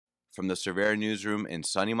From the Cervera Newsroom in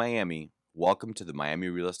sunny Miami, welcome to the Miami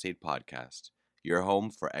Real Estate Podcast, your home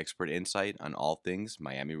for expert insight on all things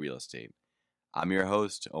Miami real estate. I'm your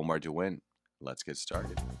host, Omar DeWint. Let's get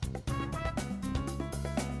started.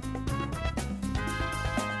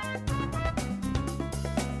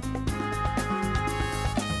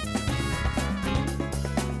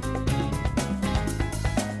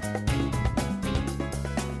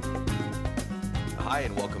 Hi,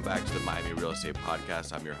 and welcome back to the Miami Real Estate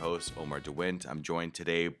Podcast. I'm your host, Omar DeWint. I'm joined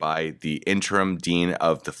today by the interim dean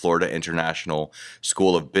of the Florida International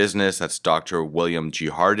School of Business. That's Dr. William G.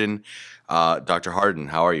 Hardin. Dr. Hardin,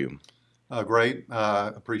 how are you? Great.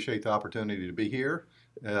 Appreciate the opportunity to be here.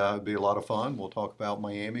 It'll be a lot of fun. We'll talk about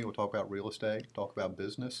Miami. We'll talk about real estate. Talk about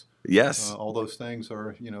business. Yes. All those things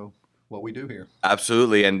are, what we do here.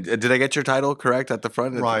 Absolutely. And did I get your title correct at the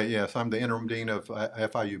front? Right. Yes. I'm the interim dean of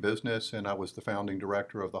FIU Business, and I was the founding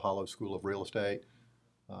director of the Hollow School of Real Estate.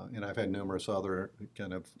 And I've had numerous other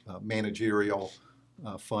kind of managerial,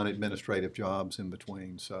 fun administrative jobs in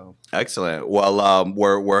between. So excellent. Well,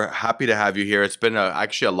 we're happy to have you here. It's been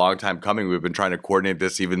actually a long time coming. We've been trying to coordinate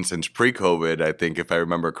this even since pre-COVID, I think, if I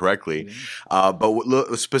remember correctly.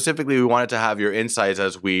 But specifically, we wanted to have your insights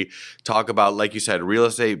as we talk about, like you said, real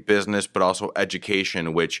estate, business, but also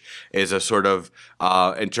education, which is a sort of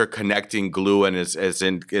interconnecting glue and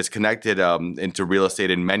is connected into real estate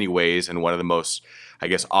in many ways. And one of the most, I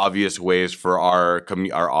guess, obvious ways for our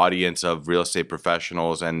audience of real estate professionals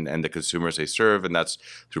and the consumers they serve, and that's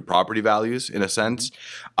through property values, in a sense.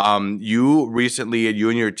 You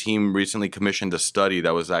and your team recently commissioned a study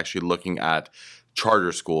that was actually looking at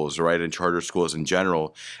charter schools, right, and charter schools in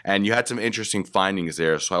general, and you had some interesting findings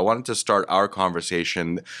there. So I wanted to start our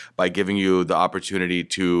conversation by giving you the opportunity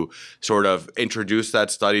to sort of introduce that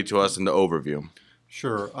study to us in the overview.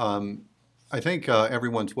 Sure. I think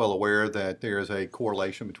everyone's well aware that there is a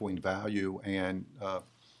correlation between value and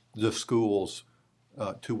the schools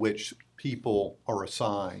to which people are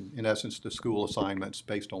assigned. In essence, the school assignments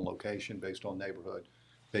based on location, based on neighborhood,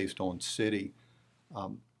 based on city.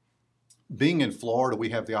 Being in Florida, we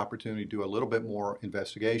have the opportunity to do a little bit more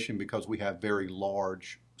investigation because we have very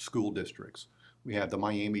large school districts. We have the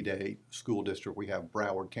Miami-Dade School District. We have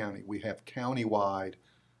Broward County. We have countywide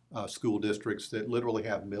school districts that literally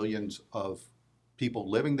have millions of people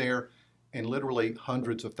living there and literally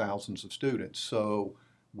hundreds of thousands of students. So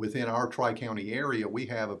within our Tri-County area, we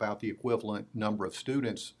have about the equivalent number of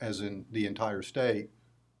students as in the entire state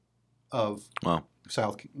of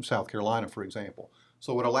South Carolina, for example.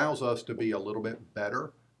 So it allows us to be a little bit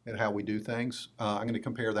better at how we do things. I'm going to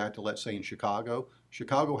compare that to, let's say, in Chicago.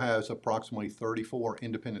 Chicago has approximately 34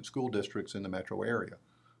 independent school districts in the metro area.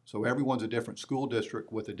 So everyone's a different school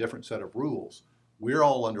district with a different set of rules. We're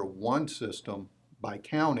all under one system by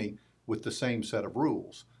county with the same set of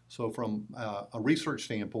rules. So from a research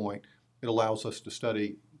standpoint, it allows us to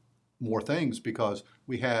study more things because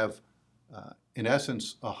we have, in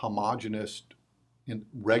essence, a homogeneous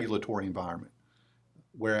regulatory environment,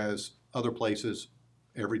 whereas other places,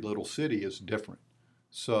 every little city is different.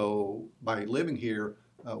 So by living here,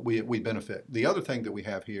 we benefit. The other thing that we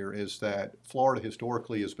have here is that Florida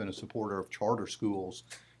historically has been a supporter of charter schools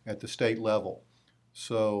at the state level.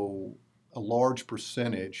 So a large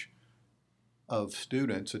percentage of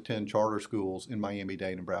students attend charter schools in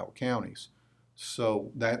Miami-Dade and Broward counties.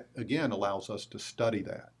 So that, again, allows us to study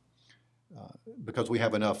that because we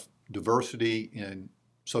have enough diversity in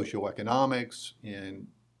socioeconomics, in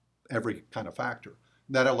every kind of factor.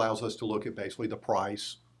 That allows us to look at basically the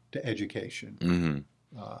price to education.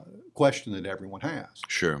 Question that everyone has.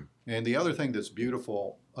 Sure. And the other thing that's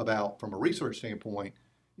beautiful about, from a research standpoint,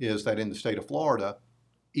 is that in the state of Florida,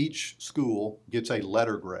 each school gets a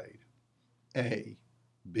letter grade, A,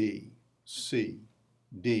 B, C,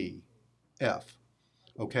 D, F,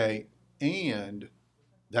 okay? And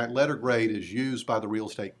that letter grade is used by the real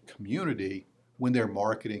estate community when they're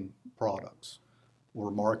marketing products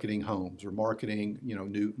or marketing homes or marketing,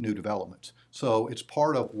 new developments. So it's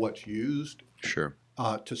part of what's used. Sure.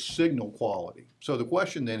 To signal quality. So the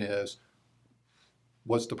question then is,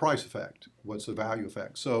 what's the price effect? What's the value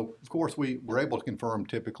effect? So of course we're able to confirm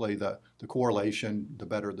typically the correlation, the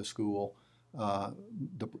better the school, that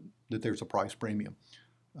there's a price premium.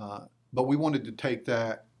 But we wanted to take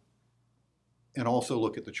that and also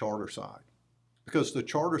look at the charter side, because the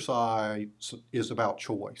charter side is about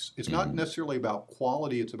choice. It's not necessarily about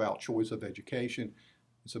quality, it's about choice of education.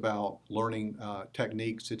 It's about learning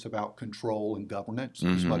techniques. It's about control and governance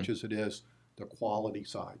as much as it is the quality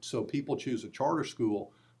side. So people choose a charter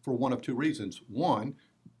school for one of two reasons. One,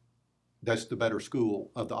 that's the better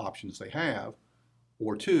school of the options they have.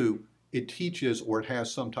 Or two, it teaches or it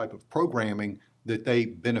has some type of programming that they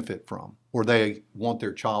benefit from or they want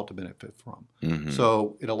their child to benefit from.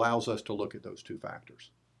 So it allows us to look at those two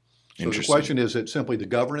factors. So the question is it simply the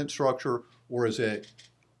governance structure, or is it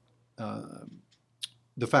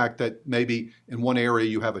the fact that maybe in one area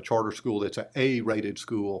you have a charter school that's an A-rated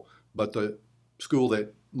school, but the school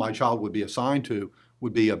that my child would be assigned to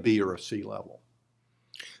would be a B or a C level?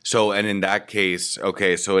 So, and in that case,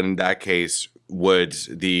 okay, so in that case, would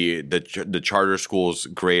the charter school's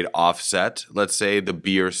grade offset, let's say, the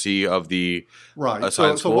B or C of the Right.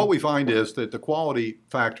 assigned So school? what we find is that the quality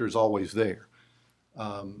factor is always there.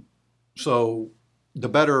 So the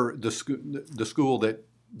better the school that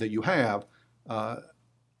you have,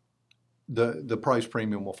 the price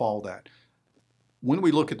premium will follow that. When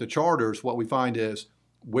we look at the charters, what we find is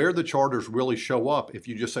where the charters really show up. If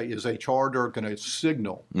you just say, is a charter going to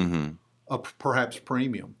signal a perhaps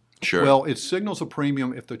premium? Sure. Well, it signals a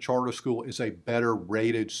premium if the charter school is a better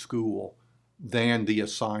rated school than the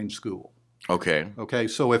assigned school. Okay. Okay,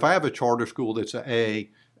 so if I have a charter school that's an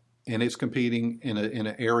A and it's competing in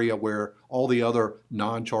an area where all the other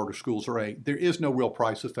non-charter schools are A, there is no real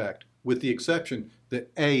price effect, with the exception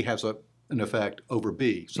that A has an effect over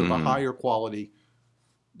B. So the higher quality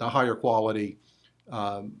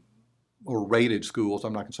or rated schools,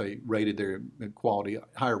 I'm not going to say rated their quality,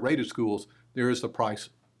 higher rated schools, there is the price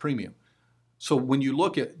premium. So when you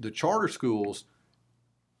look at the charter schools,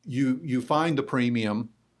 you find the premium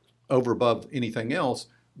over above anything else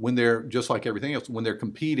when they're, just like everything else, when they're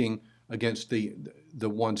competing against the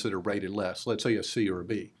ones that are rated less, let's say a C or a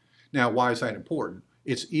B. Now, why is that important?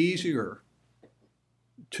 It's easier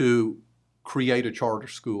to create a charter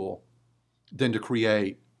school than to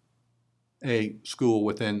create a school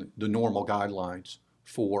within the normal guidelines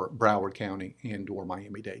for Broward County and or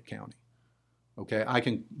Miami-Dade County. Okay, I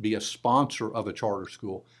can be a sponsor of a charter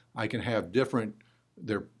school. I can have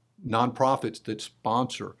they're nonprofits that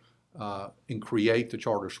sponsor and create the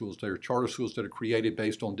charter schools. There are charter schools that are created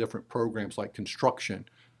based on different programs like construction.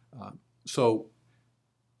 So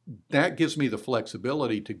that gives me the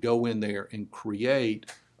flexibility to go in there and create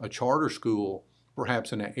a charter school,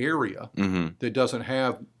 perhaps in an area that doesn't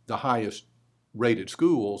have the highest rated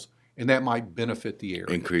schools, and that might benefit the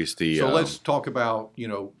area. Increase the. So let's talk about,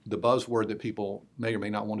 the buzzword that people may or may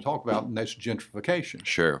not want to talk about, and that's gentrification.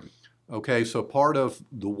 Sure. Okay, so part of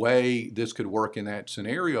the way this could work in that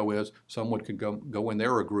scenario is someone could go in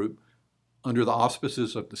there, a group, under the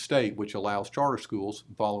auspices of the state, which allows charter schools,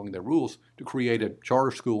 following their rules, to create a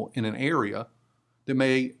charter school in an area that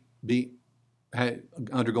may be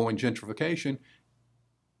undergoing gentrification,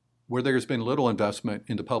 where there's been little investment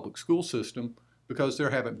in the public school system because there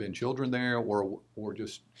haven't been children there, or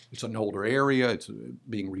just it's an older area, it's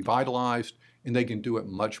being revitalized, and they can do it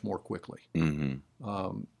much more quickly.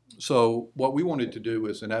 So what we wanted to do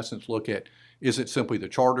is, in essence, look at, is it simply the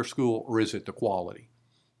charter school or is it the quality?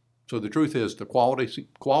 So the truth is the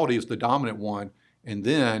quality is the dominant one, and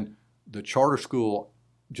then the charter school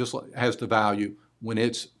just has the value when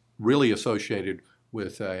it's really associated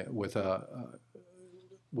with a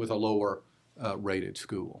lower rated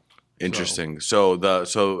school. Interesting. And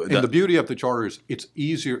the beauty of the charter is it's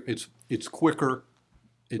easier, it's quicker,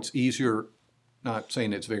 it's easier. Not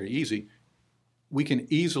saying it's very easy. We can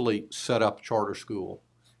easily set up charter school,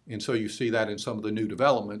 and so you see that in some of the new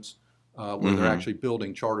developments where they're actually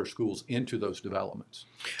building charter schools into those developments.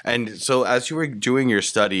 And so, as you were doing your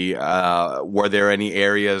study, were there any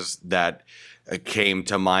areas that came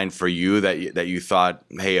to mind for you that you thought,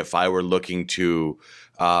 hey, if I were looking to,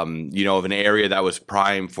 of an area that was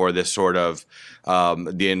prime for this sort of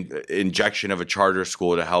the injection of a charter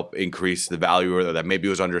school to help increase the value, or that maybe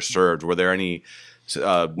was underserved? Were there any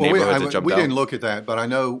neighborhoods that jumped we out? didn't look at that, but I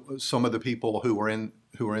know some of the people who were in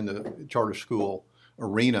the charter school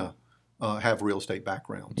arena have real estate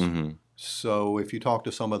backgrounds. So if you talk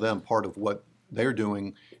to some of them, part of what they're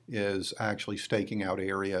doing is actually staking out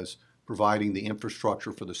areas, providing the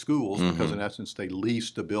infrastructure for the schools, because in essence they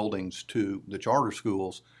lease the buildings to the charter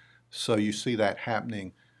schools. So you see that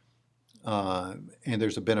happening, and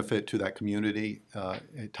there's a benefit to that community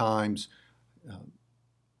at times.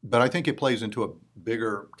 But I think it plays into a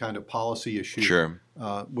bigger kind of policy issue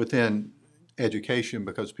within education,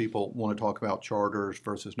 because people want to talk about charters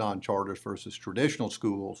versus non-charters versus traditional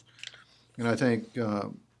schools. And I think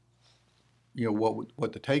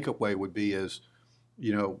what the takeaway would be is,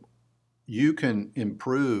 you can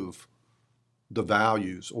improve the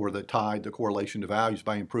values or the correlation to values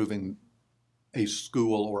by improving a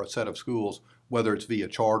school or a set of schools, whether it's via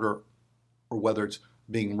charter or whether it's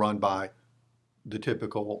being run by the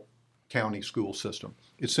typical county school system.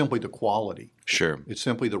 It's simply the quality. Sure. It's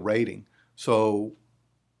simply the rating. So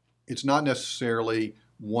it's not necessarily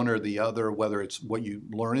one or the other, whether it's what you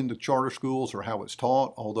learn in the charter schools or how it's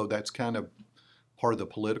taught, although that's kind of part of the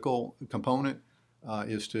political component,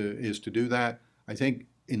 is to do that. I think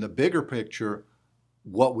in the bigger picture,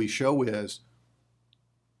 what we show is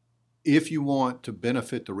if you want to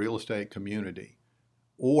benefit the real estate community,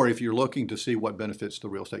 or if you're looking to see what benefits the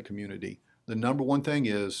real estate community, the number one thing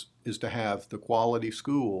is to have the quality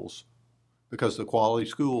schools, because the quality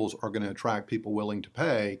schools are going to attract people willing to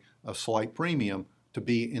pay a slight premium to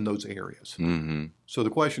be in those areas. Mm-hmm. So the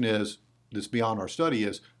question is, that's beyond our study,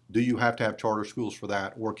 is do you have to have charter schools for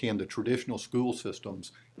that, or can the traditional school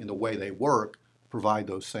systems, in the way they work, provide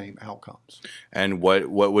those same outcomes? And what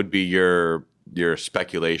would be your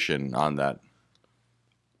speculation on that?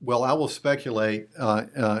 Well, I will speculate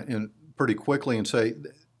pretty quickly and say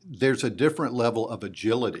there's a different level of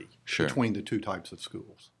agility Sure. between the two types of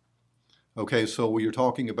schools. Okay, so when you're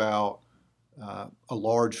talking about a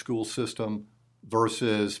large school system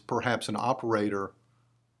versus perhaps an operator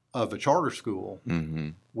of a charter school, Mm-hmm.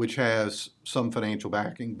 which has some financial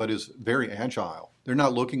backing but is very agile. They're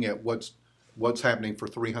not looking at what's happening for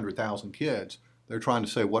 300,000 kids. They're trying to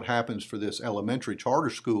say what happens for this elementary charter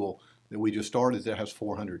school that we just started that has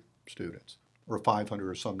 400 students or 500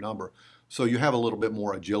 or some number. So you have a little bit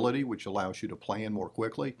more agility, which allows you to plan more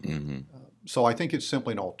quickly. Mm-hmm. So I think it's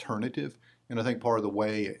simply an alternative. And I think part of the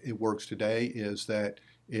way it works today is that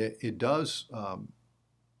it does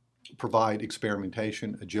provide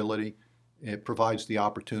experimentation, agility. It provides the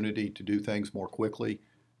opportunity to do things more quickly.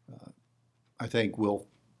 I think we'll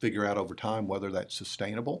figure out over time whether that's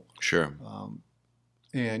sustainable. Sure.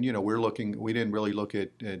 And, we didn't really look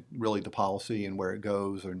at really the policy and where it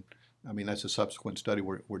goes. And I mean, that's a subsequent study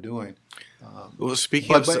we're doing. Well,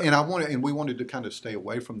 speaking of, and we wanted to kind of stay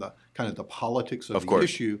away from the kind of the politics of the course.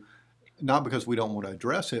 issue, not because we don't want to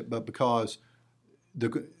address it, but because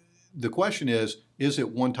the question is it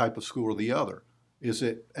one type of school or the other? Is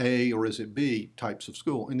it A or is it B types of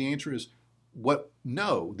school? And the answer is what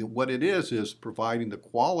it is providing the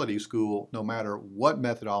quality school, no matter what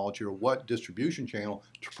methodology or what distribution channel,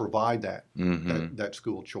 to provide that Mm-hmm. that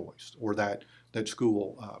school choice or that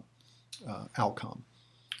school outcome.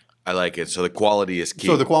 I like it. So the quality is key.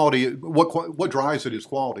 So the quality, what drives it is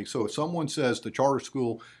quality. So if someone says the charter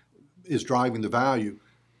school is driving the value,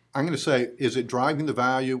 I'm going to say, is it driving the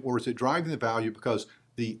value, or is it driving the value because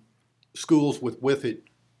the schools with it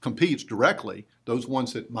competes directly, those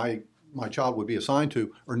ones that my child would be assigned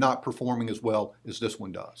to, are not performing as well as this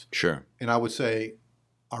one does? Sure. And I would say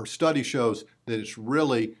our study shows that it's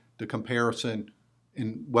really the comparison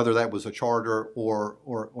in whether that was a charter or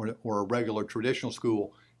a regular traditional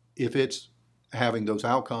school. If it's having those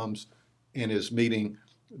outcomes and is meeting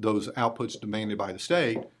those outputs demanded by the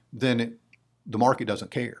state, then the market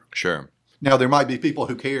doesn't care. Sure. Now, there might be people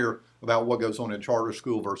who care about what goes on in a charter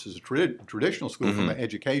school versus a traditional school from an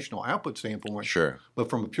educational output standpoint. Sure. But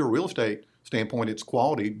from a pure real estate standpoint, its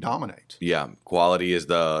quality dominates. Yeah. Quality is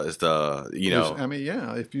the I mean,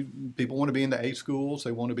 yeah, if people want to be in the A schools,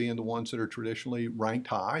 they want to be in the ones that are traditionally ranked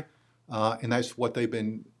high. And that's what they've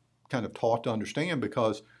been kind of taught to understand,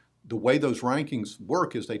 because the way those rankings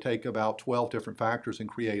work is they take about 12 different factors and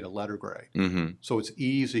create a letter grade. Mm-hmm. So it's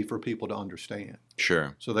easy for people to understand.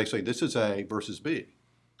 Sure. So they say this is A versus B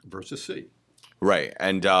versus C. Right.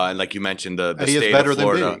 And like you mentioned, the A state is better of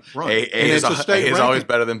Florida, than B. Right. A is always ranking.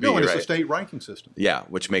 better than B. No, and right. it's a state ranking system. Yeah,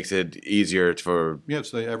 which makes it easier for. Yeah,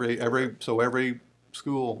 so every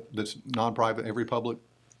school that's non-private, every public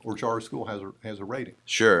or charter school has a rating.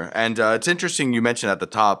 Sure. And it's interesting you mentioned at the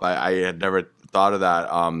top. I had never thought of that.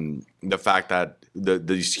 The fact that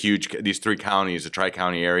these three counties, the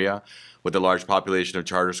Tri-County area, with a large population of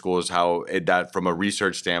charter schools, how that from a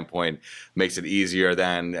research standpoint makes it easier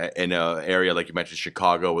than in an area like you mentioned,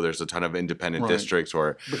 Chicago, where there's a ton of independent districts.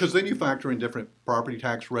 Or because then you factor in different property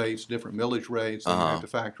tax rates, different millage rates, and you have to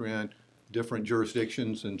factor in different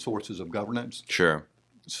jurisdictions and sources of governance. Sure.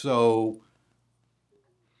 So,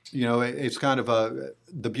 it's kind of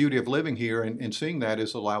the beauty of living here and seeing that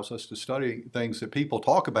is allows us to study things that people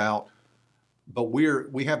talk about, but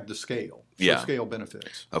we have the scale. So scale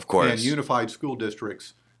benefits. Of course. And unified school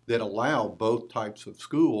districts that allow both types of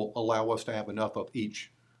school allow us to have enough of each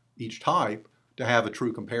type to have a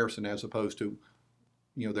true comparison, as opposed to,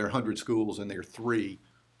 there are 100 schools and there are 3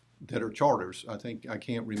 that are charters. I think I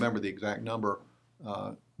can't remember the exact number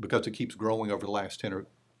because it keeps growing over the last 10 or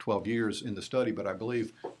 12 years in the study, but I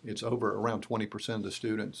believe it's around 20% of the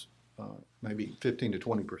students, maybe 15 to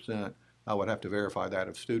 20%. I would have to verify that,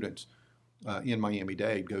 of students in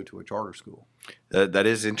Miami-Dade go to a charter school. That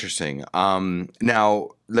is interesting. Now,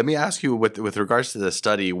 let me ask you, with regards to the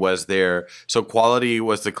study, was there so quality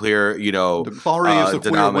was the clear, The quality is the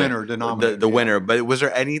clear winner, denominator. the winner? But was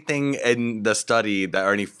there anything in the study that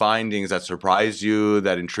or any findings that surprised you,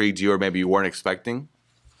 that intrigued you, or maybe you weren't expecting?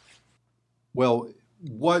 Well,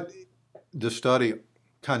 what the study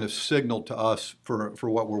kind of signaled to us for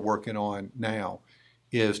what we're working on now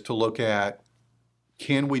is to look at,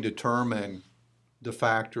 can we determine the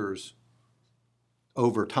factors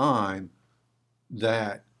over time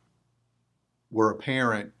that were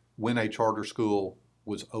apparent when a charter school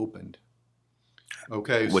was opened.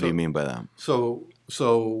 Okay. What do you mean by that? So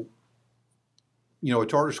a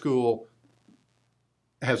charter school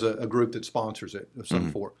has a group that sponsors it of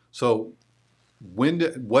some sort. So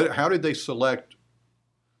how did they select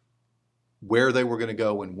where they were going to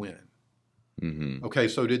go and when? Mm-hmm. Okay,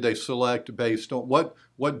 so did they select based on what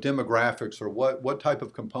demographics or what type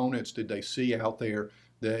of components did they see out there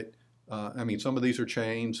that, some of these are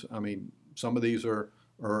chains, some of these are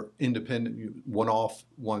independent, one-off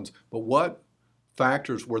ones, but what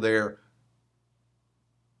factors were there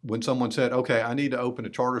when someone said, okay, I need to open a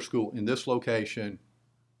charter school in this location,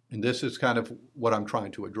 and this is kind of what I'm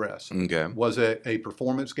trying to address. Okay. Was it a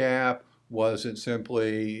performance gap? Was it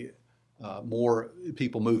simply more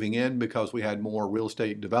people moving in because we had more real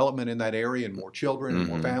estate development in that area and more children and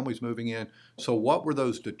more families moving in? So what were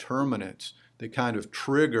those determinants that kind of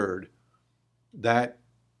triggered that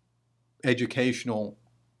educational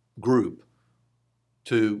group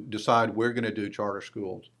to decide we're going to do charter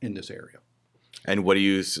schools in this area? And what do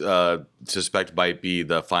you suspect might be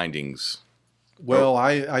the findings? Well,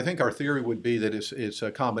 I think our theory would be that it's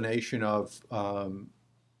a combination of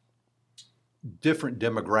different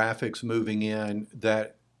demographics moving in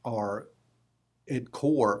that are at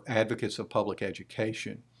core advocates of public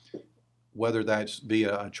education, whether that's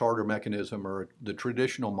via a charter mechanism or the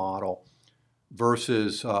traditional model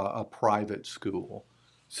versus a private school.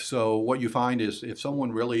 So what you find is if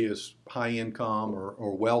someone really is high income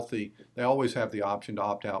or wealthy, they always have the option to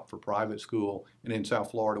opt out for private school. And in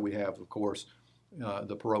South Florida, we have, of course,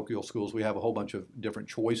 the parochial schools. We have a whole bunch of different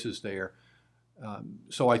choices there.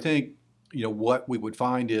 So I think what we would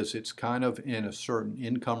find is it's kind of in a certain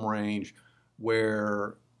income range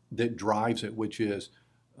where that drives it, which is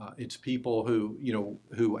it's people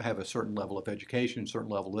who have a certain level of education, certain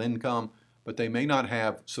level of income, but they may not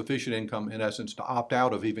have sufficient income, in essence, to opt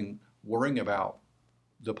out of even worrying about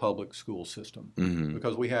the public school system. Mm-hmm.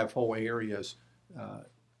 Because we have whole areas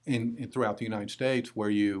throughout the United States where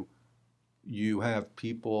you have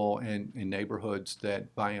people in neighborhoods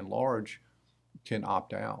that, by and large, can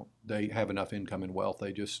opt out. They have enough income and wealth.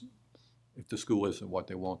 They just, if the school isn't what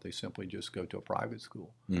they want, they simply just go to a private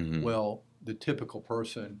school. Mm-hmm. Well, the typical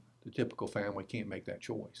person, the typical family can't make that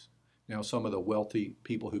choice. Now, some of the wealthy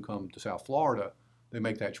people who come to South Florida, they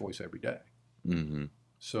make that choice every day. Mm-hmm.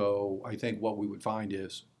 So I think what we would find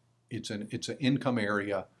is it's an income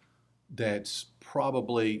area that's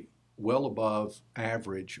probably well above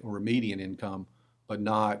average or median income, but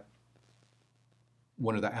not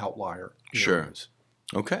one of the outlier areas. Sure.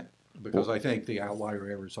 Okay. Because I think the outlier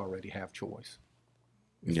areas already have choice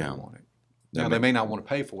if they want it. Now, they may not want to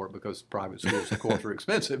pay for it because private schools, of course, are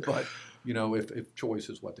expensive, but if choice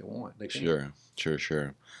is what they want, they can.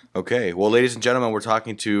 Sure. Okay. Well, ladies and gentlemen, we're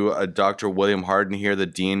talking to Dr. William Hardin here, the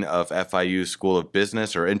Dean of FIU School of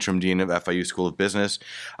Business, or Interim Dean of FIU School of Business,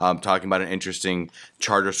 talking about an interesting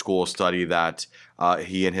charter school study that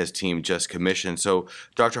he and his team just commissioned. So,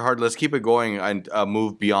 Dr. Hardin, let's keep it going and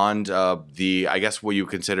move beyond I guess what you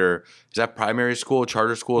consider, is that primary school,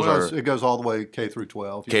 charter schools? Well, it goes all the way K through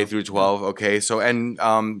 12. K through 12, okay. So, and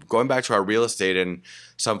going back to our real estate and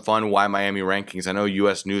some fun Why Miami rankings, I know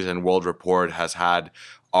U.S. News and World Report has had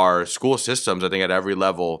our school systems, I think at every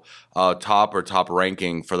level, top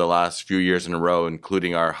ranking for the last few years in a row,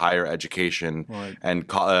 including our higher education, right, and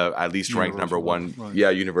at least ranked number one, right,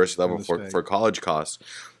 university level for college costs.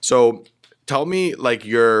 So tell me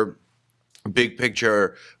your big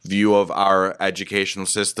picture view of our educational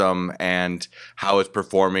system and how it's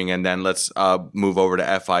performing, and then let's move over to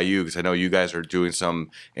FIU, because I know you guys are doing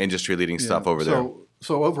some industry leading stuff over there.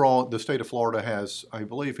 So overall, the state of Florida has, I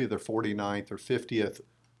believe, either 49th or 50th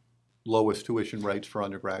lowest tuition rates for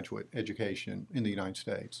undergraduate education in the United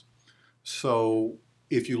States. So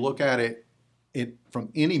if you look at it from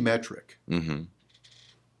any metric, mm-hmm.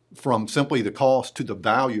 from simply the cost to the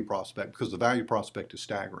value prospect, because the value prospect is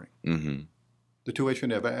staggering. Mm-hmm. The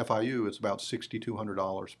tuition at FIU is about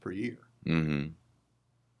 $6,200 per year mm-hmm.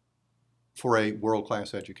 for a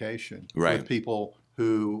world-class education, right, with people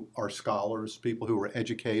who are scholars, people who are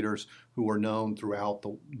educators, who are known throughout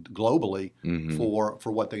globally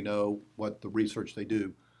for what they know, what the research they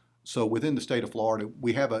do. So within the state of Florida,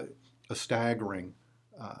 we have a staggering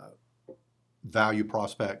value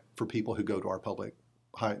prospect for people who go to our public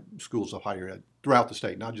schools of higher ed throughout the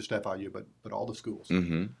state, not just FIU, but all the schools.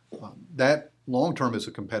 That long term is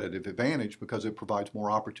a competitive advantage because it provides more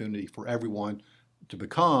opportunity for everyone to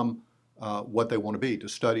become what they want to be, to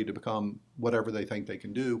study, to become whatever they think they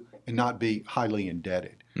can do, and not be highly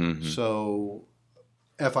indebted. So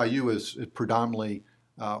FIU is predominantly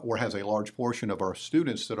or has a large portion of our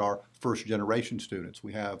students that are first generation students.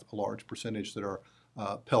 We have a large percentage that are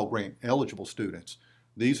Pell Grant eligible students.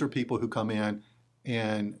 These are people who come in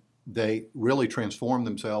and they really transform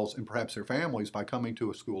themselves and perhaps their families by coming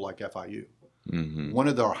to a school like FIU. One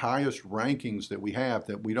of the highest rankings that we have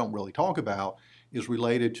that we don't really talk about is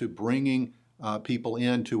related to bringing people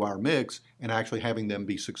into our mix and actually having them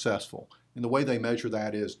be successful. And the way they measure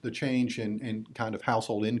that is the change in kind of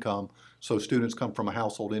household income. So students come from a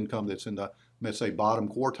household income that's in the, let's say, bottom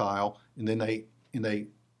quartile, and then they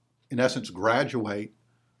in essence graduate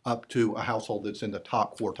up to a household that's in the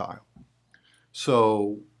top quartile.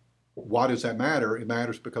 So why does that matter? It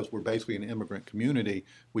matters because we're basically an immigrant community.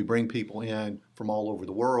 We bring people in from all over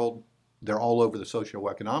the world. They're all over the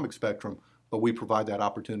socioeconomic spectrum, but we provide that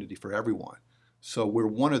opportunity for everyone. So we're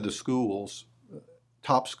one of the schools,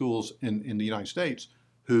 top schools in the United States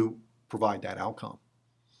who provide that outcome.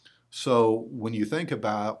 So when you think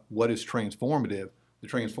about what is transformative, the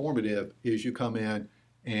transformative is you come in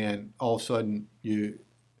and all of a sudden you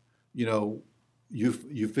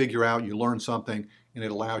figure out, you learn something, and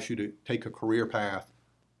it allows you to take a career path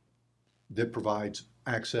that provides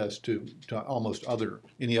access to almost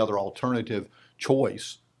any other alternative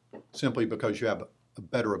choice, simply because you have a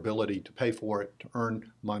better ability to pay for it, to earn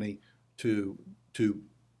money, to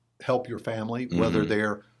help your family, whether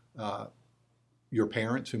they're your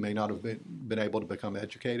parents who may not have been able to become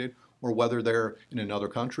educated, or whether they're in another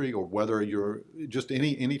country, or whether you're just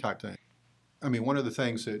any type thing. I mean, one of the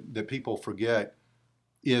things that people forget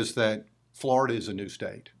is that Florida is a new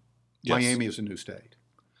state. Yes. Miami is a new state.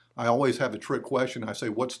 I always have a trick question. I say,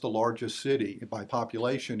 what's the largest city by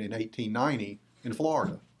population in 1890 in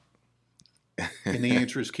Florida? And the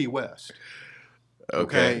answer is Key West.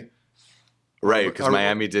 Okay. Right, because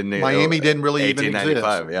Miami didn't really even exist.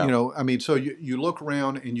 Yeah. I mean, so you look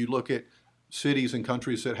around and you look at cities and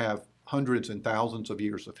countries that have hundreds and thousands of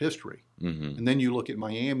years of history, and then you look at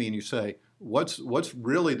Miami and you say, what's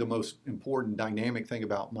really the most important dynamic thing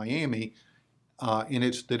about Miami? And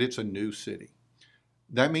it's that it's a new city.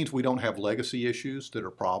 That means we don't have legacy issues that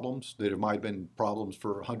are problems that might have been problems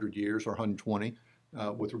for 100 years or 120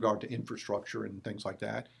 with regard to infrastructure and things like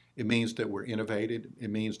that. It means that we're innovated. It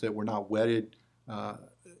means that we're not wedded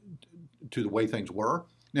to the way things were.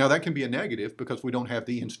 Now, that can be a negative because we don't have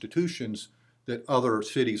the institutions that other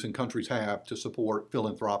cities and countries have to support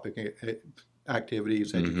philanthropic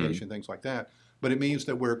activities, education, things like that. But it means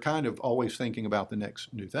that we're kind of always thinking about the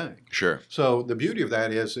next new thing. Sure. So the beauty of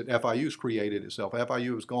that is that FIU's created itself.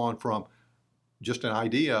 FIU has gone from just an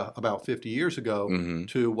idea about 50 years ago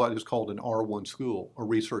to what is called an R1 school, a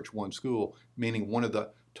Research 1 school, meaning one of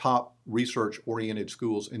the top research-oriented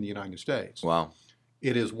schools in the United States. Wow.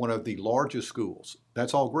 It is one of the largest schools.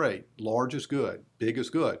 That's all great. Large is good. Big is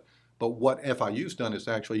good. But what FIU's done is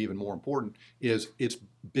actually even more important is it's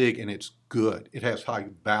big and it's good. It has high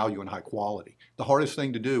value and high quality. The hardest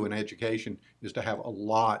thing to do in education is to have a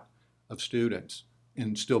lot of students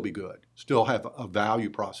and still be good, still have a value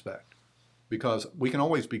prospect. Because we can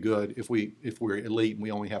always be good if we're elite and we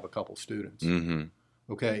only have a couple students.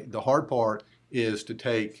 Okay, the hard part is to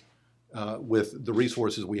take with the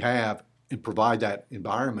resources we have and provide that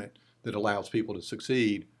environment that allows people to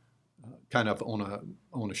succeed, kind of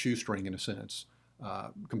on a shoestring in a sense,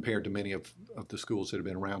 compared to many of the schools that have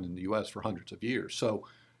been around in the U.S. for hundreds of years. So,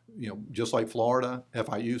 just like Florida,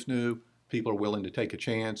 FIU's new. People are willing to take a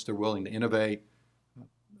chance. They're willing to innovate.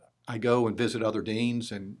 I go and visit other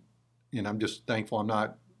deans, and I'm just thankful I'm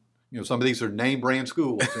not. Some of these are name brand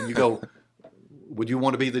schools, and you go, would you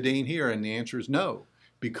want to be the dean here? And the answer is no,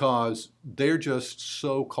 because they're just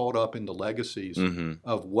so caught up in the legacies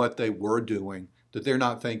of what they were doing that they're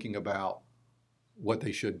not thinking about what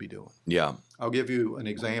they should be doing. Yeah. I'll give you an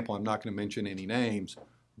example. I'm not going to mention any names,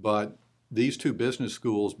 but these two business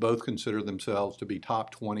schools both consider themselves to be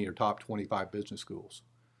top 20 or top 25 business schools.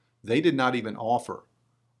 They did not even offer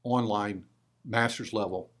online master's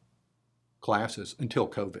level classes until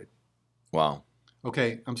COVID. Wow.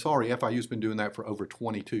 Okay, I'm sorry, FIU's been doing that for over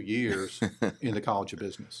 22 years in the College of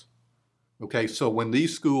Business. Okay, so when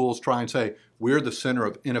these schools try and say we're the center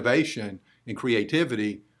of innovation and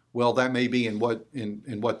creativity, well, that may be in what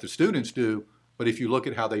the students do, but if you look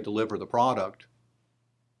at how they deliver the product,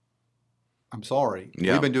 I'm sorry,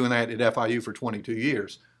 Yeah. we've been doing that at FIU for 22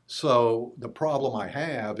 years. So the problem I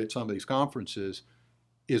have at some of these conferences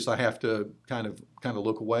is I have to kind of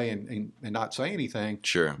look away and not say anything.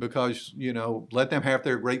 Sure. Because, let them have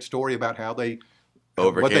their great story about how they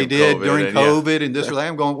Overcame what they did COVID during and, COVID and this or that.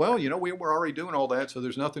 I'm going, well, we were already doing all that, so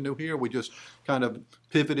there's nothing new here. We just kind of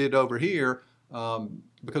pivoted over here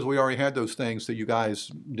because we already had those things that you guys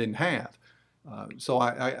didn't have. So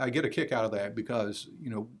I get a kick out of that because,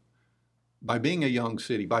 by being a young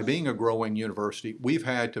city, by being a growing university, we've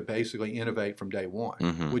had to basically innovate from day one,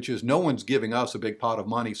 Mhm. which is no one's giving us a big pot of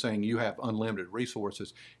money saying you have unlimited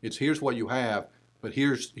resources. It's here's what you have, but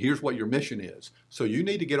here's what your mission is. So you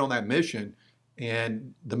need to get on that mission,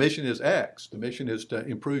 and the mission is X. The mission is to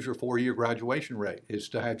improve your 4-year graduation rate, is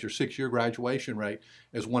to have your 6-year graduation rate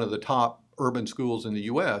as one of the top urban schools in the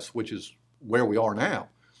U.S., which is where we are now.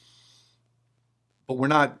 But we're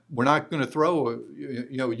not going to throw,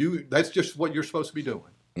 that's just what you're supposed to be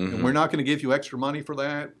doing. Mhm. And we're not going to give you extra money for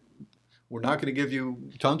that. We're not going to give you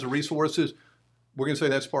tons of resources. We're going to say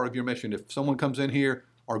that's part of your mission. If someone comes in here,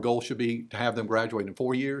 our goal should be to have them graduate in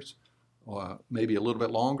 4 years, maybe a little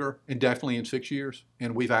bit longer, and definitely in 6 years.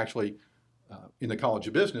 And we've actually, in the College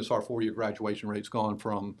of Business, our 4-year graduation rate's gone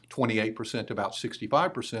from 28% to about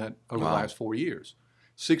 65% over the Wow. last 4 years.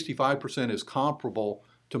 65% is comparable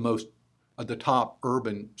to most of the top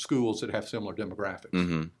urban schools that have similar demographics.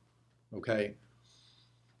 Mhm. Okay.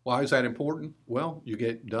 Why is that important? Well, you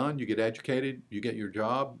get done, you get educated, you get your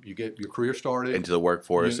job, you get your career started. Into the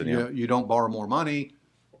workforce You don't borrow more money.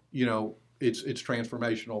 It's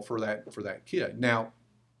transformational for that kid. Now,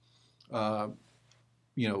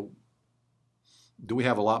 do we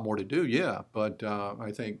have a lot more to do? Yeah, but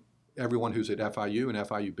I think everyone who's at FIU and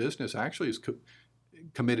FIU Business actually is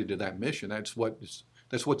committed to that mission. That's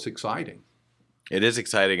what's exciting. It is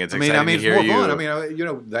exciting. It's I exciting mean, to hear it's more you. fun. I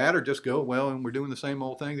mean, that or just go, well, and we're doing the same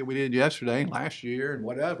old thing that we did yesterday and last year and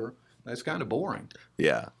whatever. That's kind of boring.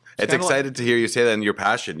 Yeah. It's kinda excited to hear you say that and your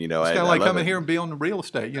passion, It's kind I of like love coming it. here and be on the real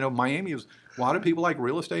estate. Miami is, why do people like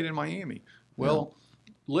real estate in Miami? Well,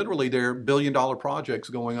 literally there are billion-dollar projects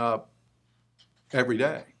going up every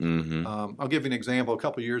day. Mhm. I'll give you an example. A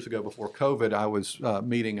couple of years ago before COVID, I was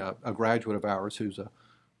meeting a graduate of ours who's a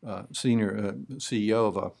senior CEO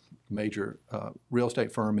of a major real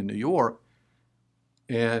estate firm in New York.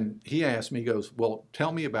 And he asked me, he goes, well,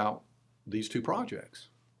 tell me about these 2 projects.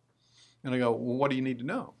 And I go, well, what do you need to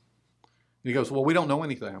know? And he goes, well, we don't know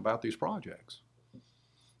anything about these projects.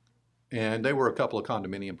 And they were a couple of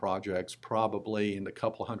condominium projects, probably in the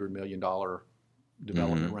couple $100 million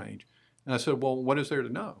development range. And I said, well, what is there to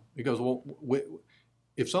know? He goes, well,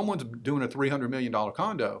 if someone's doing a $300 million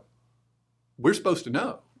condo, we're supposed to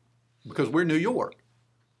know because we're New York.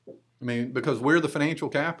 I mean, because we're the financial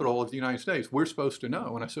capital of the United States, we're supposed to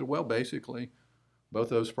know. And I said, well, basically, both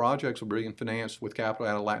those projects are being financed with capital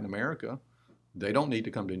out of Latin America. They don't need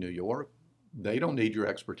to come to New York. They don't need your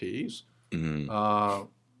expertise. Mhm.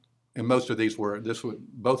 And both of these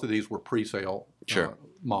were pre-sale Sure.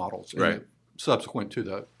 models, Right. subsequent to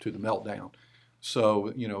the meltdown. So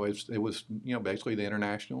it was basically the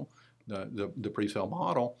international, the pre-sale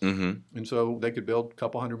model, Mhm. and so they could build a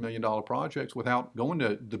couple $100 million projects without going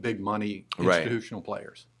to the big money Right. institutional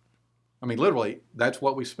players. I mean, literally, that's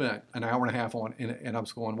what we spent an hour and a half on, and I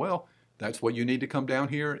was going, well, that's what you need to come down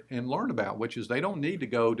here and learn about, which is they don't need to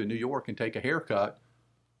go to New York and take a haircut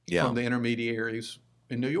Yeah. from the intermediaries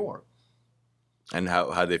in New York. And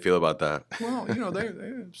how they feel about that? Well,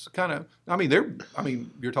 it's kind of. I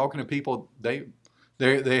mean, you're talking to people. They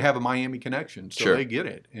have a Miami connection, so Sure. they get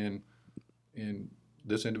it. And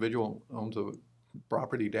this individual owns a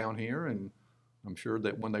property down here, and I'm sure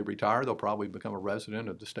that when they retire, they'll probably become a resident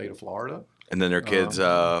of the state of Florida. And then their kids,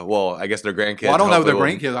 well, I guess their grandkids. Well, I don't know their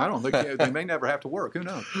hopefully grandkids. I don't. They may never have to work. Who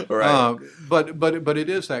knows? Right. But it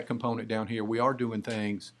is that component down here. We are doing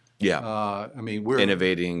things. Yeah. I mean, we're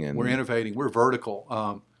Innovating and We're innovating. We're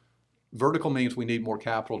vertical. Vertical means we need more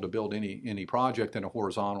capital to build any project than a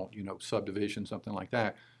horizontal, subdivision, something like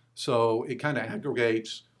that. So it kind of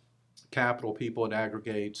aggregates capital people. It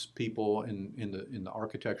aggregates people in the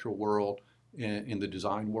architectural world, in the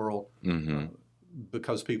design world, Mhm.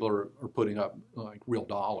 because people are putting up like real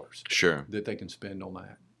dollars Sure. that they can spend on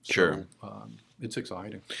that. Sure. So, it's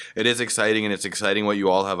exciting. It is exciting, and it's exciting what you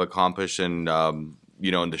all have accomplished in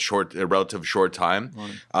in a relative short time,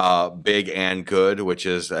 big and good, which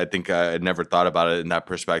is, I think I had never thought about it in that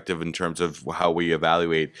perspective in terms of how we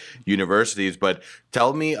evaluate universities. But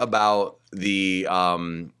tell me about the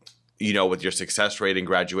with your success rate in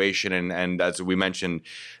graduation, and as we mentioned,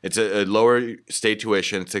 it's a lower state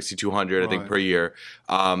tuition, $6,200 I think per year.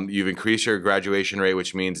 You've increased your graduation rate,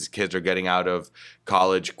 which means kids are getting out of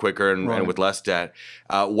college quicker and with less debt.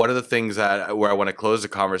 One of the things where I want to close the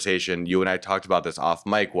conversation, you and I talked about this off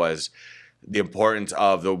mic, was the importance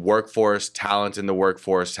of the workforce, talent in the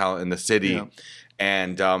workforce, talent in the city. Yeah.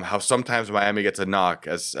 And how sometimes Miami gets a knock,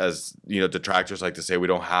 as detractors like to say we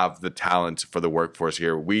don't have the talent for the workforce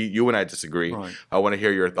here. You and I disagree. Right. I want to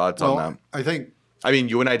hear your thoughts on that. I mean,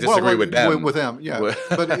 you and I disagree with them. With them, yeah.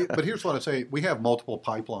 but here's what I say: we have multiple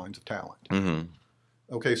pipelines of talent.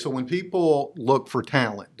 Mm-hmm. Okay, so when people look for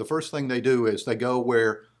talent, the first thing they do is they go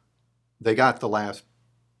where they got the last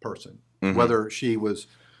person, whether she was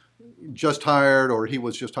just hired or he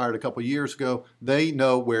was just hired a couple of years ago. They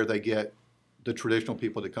know where they get the traditional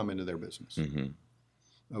people that come into their business.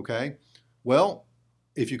 Mm-hmm. Okay? Well,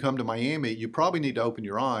 if you come to Miami, you probably need to open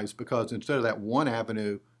your eyes, because instead of that one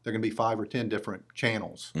avenue, there are going to be 5 or 10 different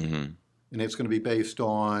channels. Mm-hmm. And it's going to be based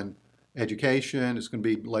on education. It's going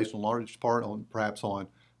to be based in large part on perhaps on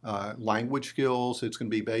language skills. It's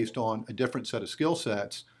going to be based on a different set of skill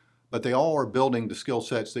sets. But they all are building the skill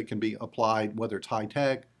sets that can be applied, whether it's high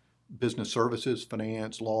tech, business services,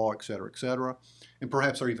 finance, law, et cetera, and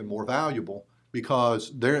perhaps are even more valuable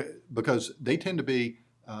because they tend to be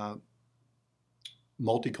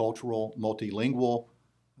multicultural, multilingual.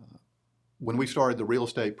 When we started the real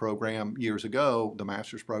estate program years ago, the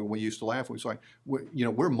master's program, we used to laugh. We was like,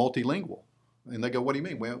 we're multilingual. And they go, what do you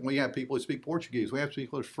mean? We have people who speak Portuguese. We have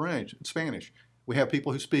people who speak French, Spanish. We have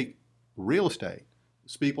people who speak real estate.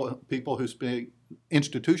 People who speak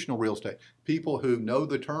institutional real estate, people who know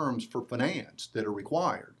the terms for finance that are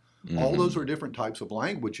required. Mm-hmm. All those are different types of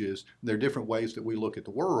languages. They're different ways that we look at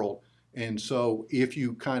the world. And so if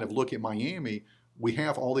you kind of look at Miami, we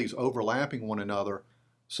have all these overlapping one another.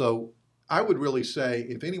 So I would really say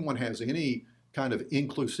if anyone has any kind of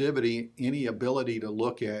inclusivity, any ability to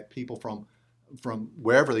look at people from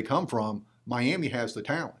wherever they come from, Miami has the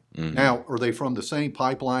talent. Mm-hmm. Now, are they from the same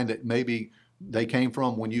pipeline that maybe they came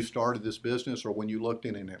from when you started this business or when you looked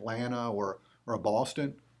in Atlanta or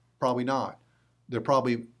Boston? Probably not. They're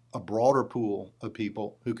probably a broader pool of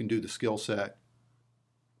people who can do the skill set,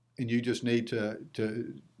 and you just need to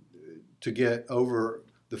get over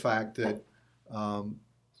the fact that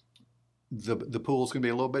the pool is going to be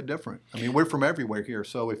a little bit different. I mean, we're from everywhere here,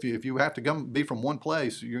 so if you have to be from one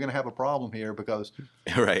place, you're going to have a problem here because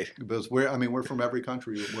we're from every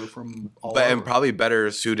country. We're from all over. And probably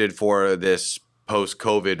better suited for this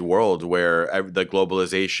post-COVID world where the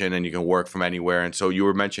globalization and you can work from anywhere. And so you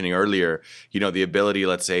were mentioning earlier, the ability,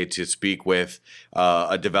 let's say, to speak with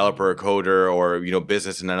a developer, a coder, or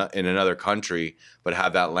business in another country, but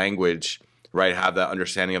have that language. Right, have that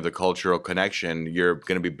understanding of the cultural connection. You're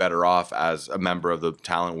going to be better off as a member of the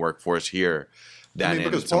talent workforce here than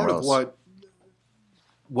because somewhere part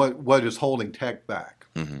of what is holding tech back.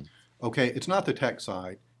 Mm-hmm. Okay, it's not the tech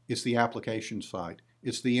side; it's the application side.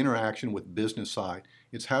 It's the interaction with business side.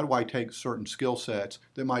 It's how do I take certain skill sets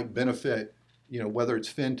that might benefit, whether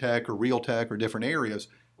it's fintech or real tech or different areas.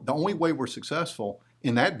 The only way we're successful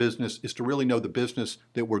in that business is to really know the business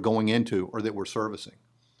that we're going into or that we're servicing.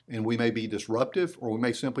 And we may be disruptive, or we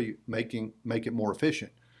may simply make it more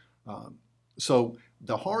efficient. So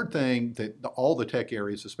the hard thing that all the tech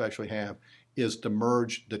areas especially have is to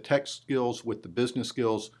merge the tech skills with the business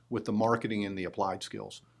skills, with the marketing and the applied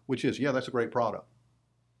skills, which is, that's a great product.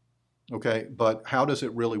 Okay, but how does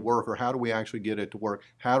it really work, or how do we actually get it to work?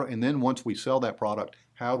 And then once we sell that product,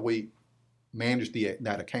 how do we manage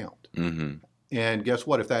that account? Mm-hmm. And guess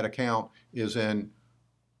what? If that account is in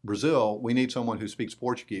Brazil, we need someone who speaks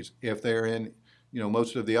Portuguese. If they're in,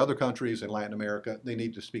 most of the other countries in Latin America, they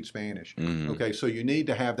need to speak Spanish. Mm-hmm. Okay, so you need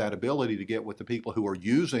to have that ability to get with the people who are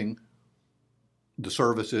using the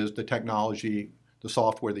services, the technology, the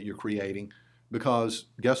software that you're creating. Because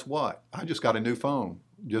guess what? I just got a new phone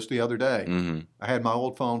just the other day. Mm-hmm. I had my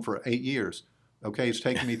old phone for 8 years. Okay, it's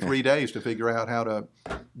taken me 3 days to figure out how to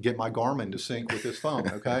get my Garmin to sync with this phone.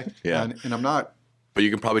 Okay, yeah, and I'm not. But you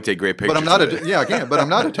can probably take great pictures. But I'm not I can. But I'm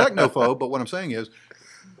not a technophobe. But what I'm saying is,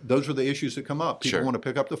 those are the issues that come up. People want to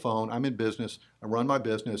pick up the phone. I'm in business. I run my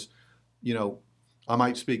business. I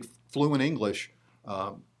might speak fluent English,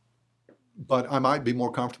 but I might be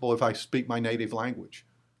more comfortable if I speak my native language.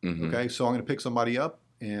 Mm-hmm. Okay, so I'm going to pick somebody up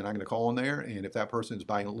and I'm going to call in there. And if that person is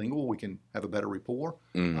bilingual, we can have a better rapport.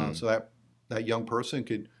 Mm-hmm. So that young person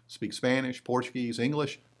could speak Spanish, Portuguese,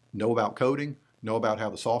 English, know about coding, know about how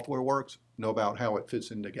the software works, know about how it fits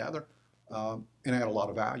in together, and add a lot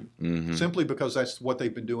of value. Mm-hmm. Simply because that's what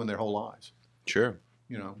they've been doing their whole lives. Sure.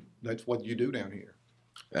 That's what you do down here.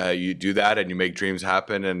 You do that and you make dreams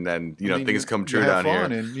happen, and then things come You true have down here.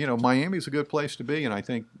 fun, and Miami's a good place to be, and I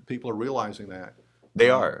think people are realizing that. They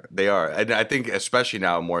are, and I think especially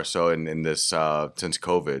now more so in this since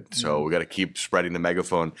COVID. So we got to keep spreading the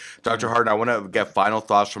megaphone. Dr. Harden, I want to get final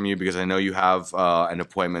thoughts from you because I know you have an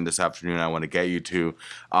appointment this afternoon. I want to get you to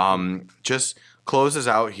just close us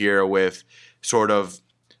out here with sort of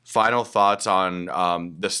final thoughts on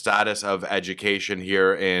the status of education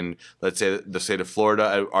here in, let's say, the state of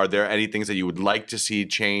Florida. Are there any things that you would like to see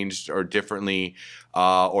changed or differently,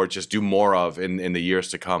 or just do more of in the years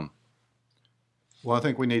to come? Well, I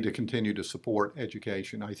think we need to continue to support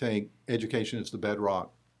education. I think education is the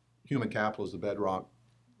bedrock. Human capital is the bedrock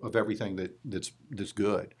of everything that's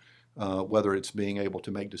good, whether it's being able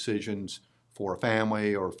to make decisions for a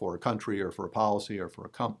family or for a country or for a policy or for a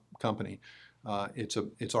company.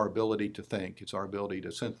 It's our ability to think. It's our ability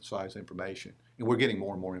to synthesize information. And we're getting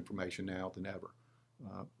more and more information now than ever.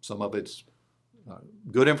 Some of it's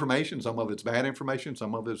good information, some of it's bad information,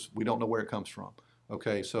 some of it's we don't know where it comes from.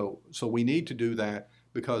 Okay, so we need to do that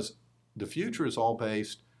because the future is all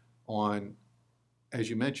based on, as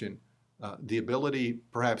you mentioned, the ability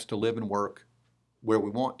perhaps to live and work where we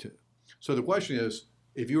want to. So the question is,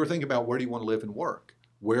 if you were thinking about where do you want to live and work,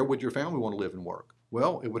 where would your family want to live and work?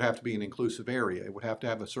 Well, it would have to be an inclusive area. It would have to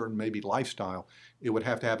have a certain maybe lifestyle. It would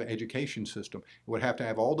have to have an education system. It would have to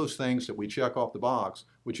have all those things that we check off the box,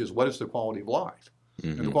 which is what is the quality of life?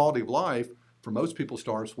 Mm-hmm. And the quality of life for most people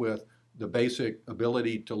starts with the basic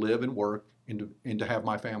ability to live and work and to have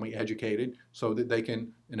my family educated so that they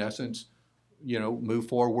can, in essence, move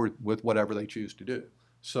forward with whatever they choose to do.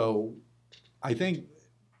 So I think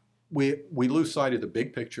we lose sight of the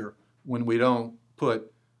big picture when we don't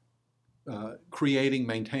put creating,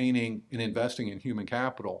 maintaining, and investing in human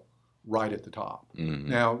capital right at the top. Mm-hmm.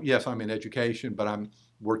 Now, yes, I'm in education, but I'm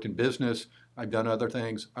worked in business. I've done other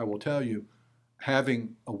things. I will tell you,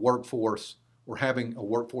 having a workforce or having a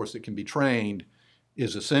workforce that can be trained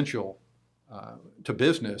is essential to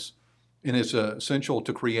business, and it's essential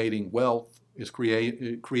to creating wealth, is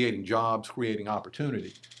creating jobs, creating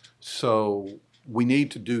opportunity. So we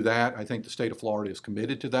need to do that. I think the state of Florida is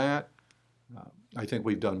committed to that. I think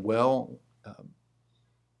we've done well.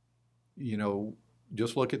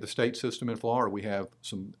 Just look at the state system in Florida. We have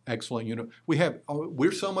some excellent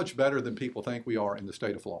we're so much better than people think we are in the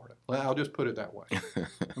state of Florida. I'll just put it that way.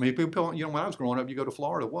 I mean, people, when I was growing up, you go to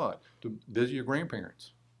Florida, what? To visit your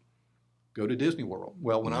grandparents. Go to Disney World.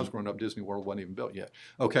 Well, when I was growing up, Disney World wasn't even built yet.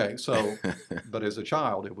 Okay, so, but as a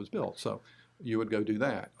child, it was built. So you would go do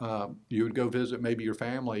that. You would go visit maybe your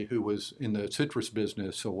family who was in the citrus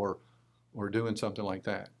business or doing something like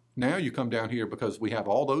that. Now you come down here because we have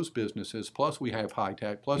all those businesses, plus we have high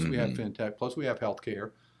tech, plus we have fintech, plus we have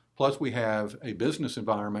healthcare, plus we have a business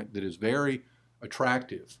environment that is very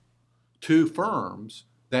attractive to firms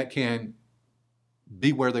that can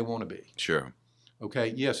be where they want to be. Sure.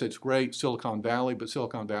 Okay, yes, it's great, Silicon Valley, but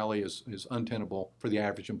Silicon Valley is untenable for the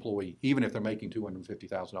average employee, even if they're making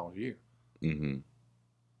 $250,000 a year. Mm-hmm.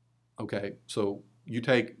 Okay, so you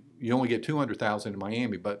only get $200,000 in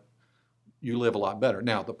Miami, but you live a lot better.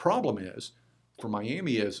 Now, the problem is, for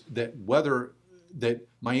Miami, is that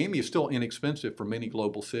Miami is still inexpensive for many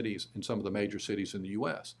global cities and some of the major cities in the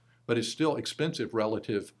U.S., but it's still expensive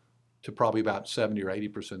relative to probably about 70 or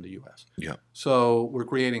 80% of the U.S. Yeah. So we're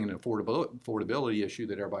creating an affordability issue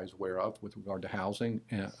that everybody's aware of with regard to housing.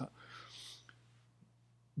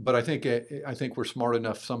 But I think we're smart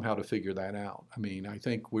enough somehow to figure that out. I mean, I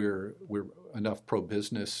think we're enough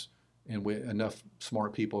pro-business and enough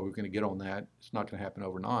smart people who are going to get on that. It's not going to happen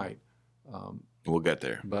overnight. We'll get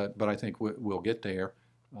there. But I think we'll get there.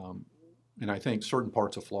 And I think certain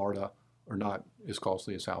parts of Florida are not as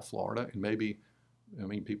costly as South Florida. And maybe,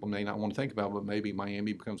 people may not want to think about it, but maybe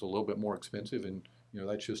Miami becomes a little bit more expensive. And,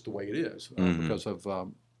 that's just the way it is because of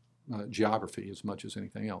geography as much as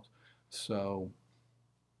anything else. So,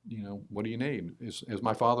 what do you need? As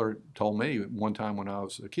my father told me one time when I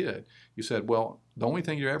was a kid, he said, well, the only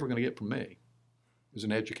thing you're ever going to get from me is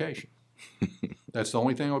an education. That's the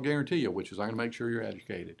only thing I'll guarantee you, which is I'm going to make sure you're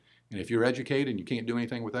educated. And if you're educated and you can't do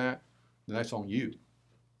anything with that, then that's on you.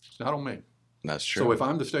 It's not on me. That's true. So if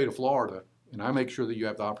I'm the state of Florida and I make sure that you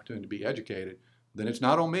have the opportunity to be educated, then it's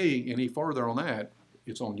not on me any further on that.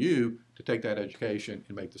 It's on you to take that education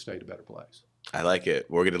and make the state a better place. I like it.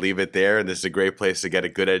 We're going to leave it there. And this is a great place to get a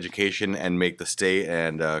good education and make the state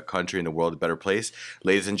and country and the world a better place.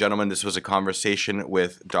 Ladies and gentlemen, this was a conversation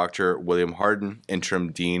with Dr. William Hardin,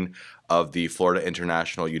 Interim Dean of the Florida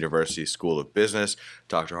International University School of Business.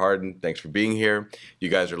 Dr. Hardin, thanks for being here. You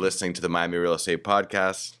guys are listening to the Miami Real Estate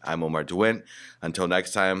Podcast. I'm Omar DeWint. Until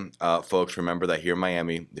next time, folks, remember that here in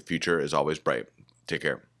Miami, the future is always bright. Take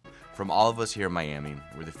care. From all of us here in Miami,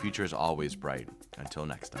 where the future is always bright. Until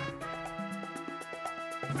next time.